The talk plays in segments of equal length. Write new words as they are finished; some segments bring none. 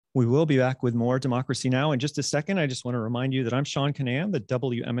We will be back with more Democracy Now! In just a second. I just want to remind you that I'm Seán Kinane, the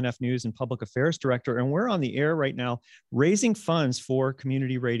WMNF News and Public Affairs Director, and we're on the air right now raising funds for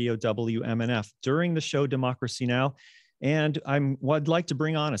community radio WMNF during the show Democracy Now! And I'd like to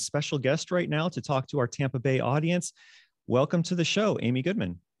bring on a special guest right now to talk to our Tampa Bay audience. Welcome to the show, Amy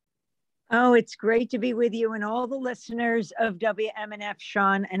Goodman. Oh, it's great to be with you and all the listeners of WMNF,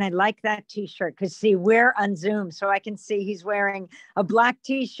 Seán. And I like that T-shirt because, see, we're on Zoom, so I can see he's wearing a black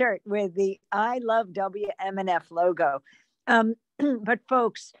T-shirt with the I Love WMNF logo. But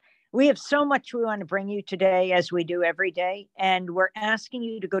folks, we have so much we want to bring you today, as we do every day. And we're asking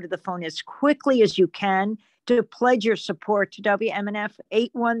you to go to the phone as quickly as you can to pledge your support to WMNF.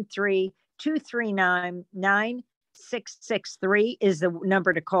 813-239-9663 is the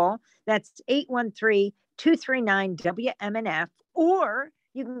number to call. That's 813-239-WMNF, or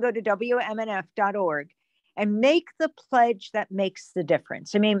you can go to WMNF.org and make the pledge that makes the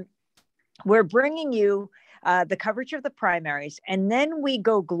difference. I mean, we're bringing you the coverage of the primaries, and then we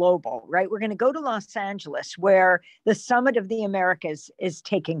go global, right? We're going to go to Los Angeles, where the Summit of the Americas is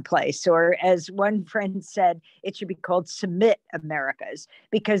taking place, or as one friend said, it should be called Summit Americas,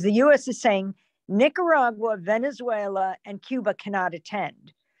 because the U.S. is saying Nicaragua, Venezuela, and Cuba cannot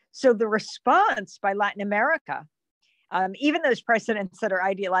attend. So the response by Latin America, even those presidents that are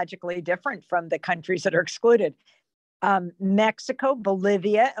ideologically different from the countries that are excluded, Mexico,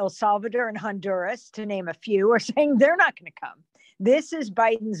 Bolivia, El Salvador, and Honduras, to name a few, are saying they're not going to come. This is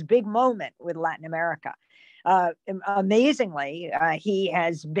Biden's big moment with Latin America. Amazingly, he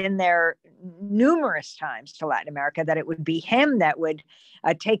has been there numerous times to Latin America, that it would be him that would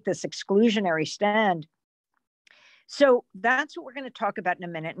take this exclusionary stand. So that's what we're going to talk about in a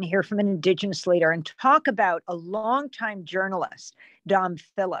minute, and hear from an Indigenous leader, and talk about a longtime journalist, Dom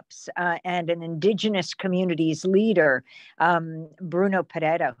Phillips, and an Indigenous communities leader, Bruno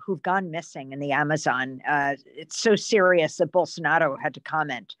Pereira, who've gone missing in the Amazon. It's so serious that Bolsonaro had to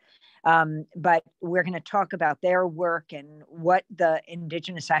comment. But we're going to talk about their work and what the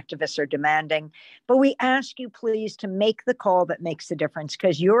Indigenous activists are demanding. But we ask you, please, to make the call that makes the difference,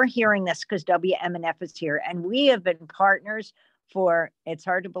 because you're hearing this because WMNF is here. And we have been partners for, it's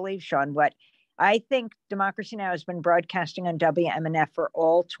hard to believe, Seán, what I think Democracy Now! Has been broadcasting on WMNF for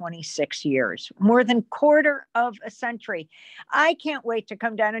all 26 years, more than quarter of a century. I can't wait to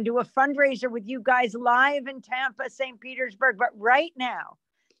come down and do a fundraiser with you guys live in Tampa, St. Petersburg. But right now,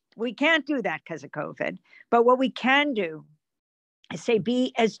 we can't do that because of COVID. But what we can do is say,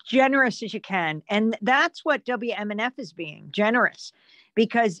 be as generous as you can. And that's what WMNF is being, generous.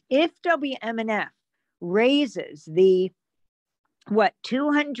 Because if WMNF raises the,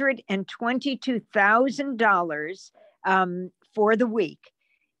 $222,000 for the week,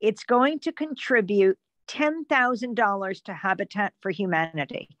 it's going to contribute $10,000 to Habitat for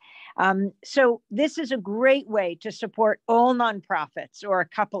Humanity. So this is a great way to support all nonprofits, or a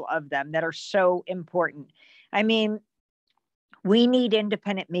couple of them that are so important. I mean, we need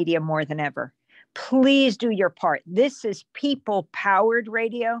independent media more than ever. Please do your part. This is people-powered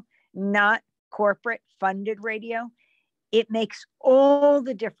radio, not corporate-funded radio. It makes all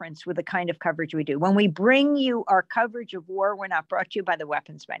the difference with the kind of coverage we do. When we bring you our coverage of war, we're not brought to you by the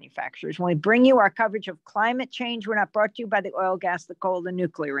weapons manufacturers. When we bring you our coverage of climate change, we're not brought to you by the oil, gas, the coal, the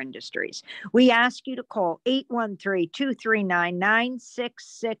nuclear industries. We ask you to call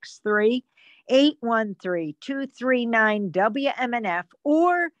 813-239-9663, 813-239-WMNF,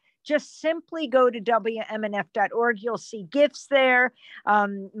 or just simply go to WMNF.org. You'll see gifts there,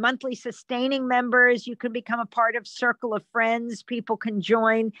 monthly sustaining members. You can become a part of Circle of Friends. People can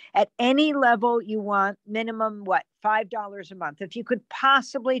join at any level you want, minimum, $5 a month. If you could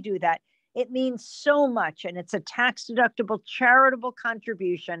possibly do that, it means so much, and it's a tax-deductible charitable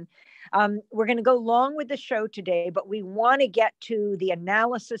contribution. We're going to go long with the show today, but we want to get to the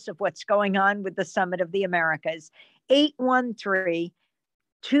analysis of what's going on with the Summit of the Americas.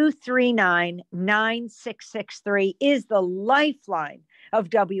 813-239-9663 is the lifeline of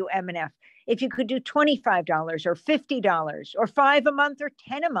WMNF. If you could do $25 or $50 or $5 a month or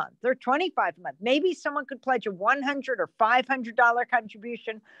 $10 a month or $25 a month, maybe someone could pledge a $100 or $500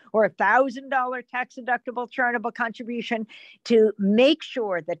 contribution or $1,000 tax deductible charitable contribution to make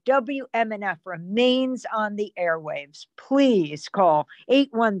sure that WMNF remains on the airwaves. Please call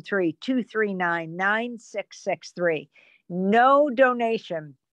 813-239-9663. No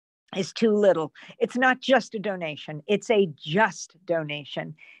donation is too little. It's not just a donation. It's a just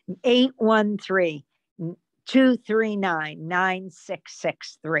donation.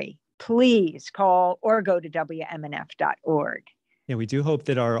 813-239-9663. Please call or go to WMNF.org. Yeah, we do hope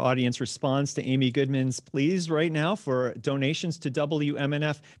that our audience responds to Amy Goodman's pleas right now for donations to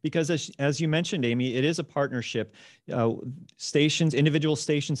WMNF, because as you mentioned, Amy, it is a partnership. Stations, individual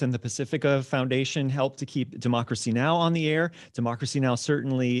stations, and the Pacifica Foundation help to keep Democracy Now! On the air. Democracy Now!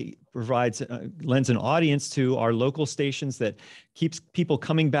 Certainly provides, lends an audience to our local stations that keeps people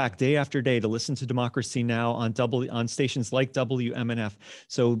coming back day after day to listen to Democracy Now! On stations like WMNF.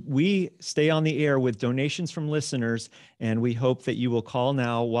 So we stay on the air with donations from listeners, and we hope that you will call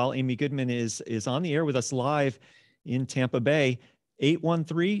now while Amy Goodman is on the air with us live in Tampa Bay,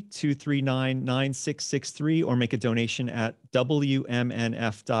 813-239-9663, or make a donation at WMNF.org.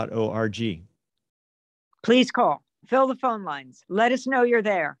 Please call, fill the phone lines, let us know you're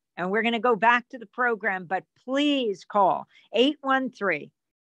there. And we're going to go back to the program, but please call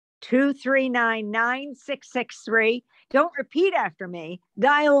 813-239-9663. Don't repeat after me,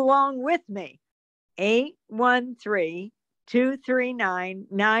 dial along with me.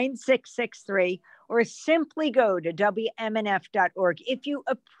 813-239-9663, or simply go to WMNF.org. If you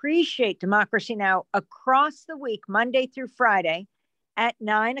appreciate Democracy Now! Across the week, Monday through Friday at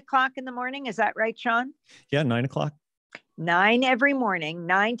 9 o'clock in the morning, is that right, Seán? Yeah, 9 o'clock. 9 every morning,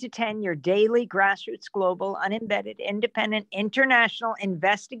 9 to 10, your daily grassroots, global, unembedded, independent, international,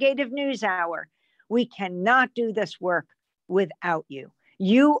 investigative news hour. We cannot do this work without you.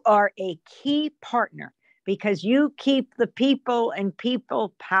 You are a key partner because you keep the people and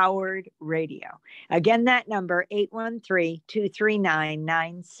people-powered radio. Again, that number,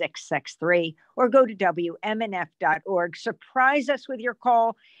 813-239-9663, or go to WMNF.org. Surprise us with your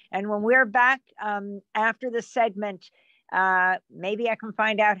call. And when we're back after the segment, maybe I can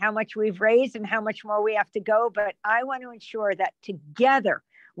find out how much we've raised and how much more we have to go. But I want to ensure that together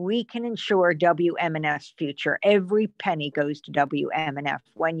we can ensure WMNF's future. Every penny goes to WMNF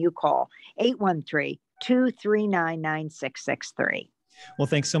when you call 813-239-9663. Well,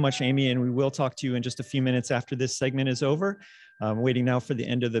 thanks so much, Amy. And we will talk to you in just a few minutes after this segment is over. I'm waiting now for the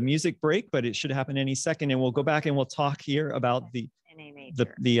end of the music break, but it should happen any second. And we'll go back and we'll talk here about the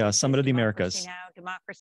Summit of the Americas. Democracy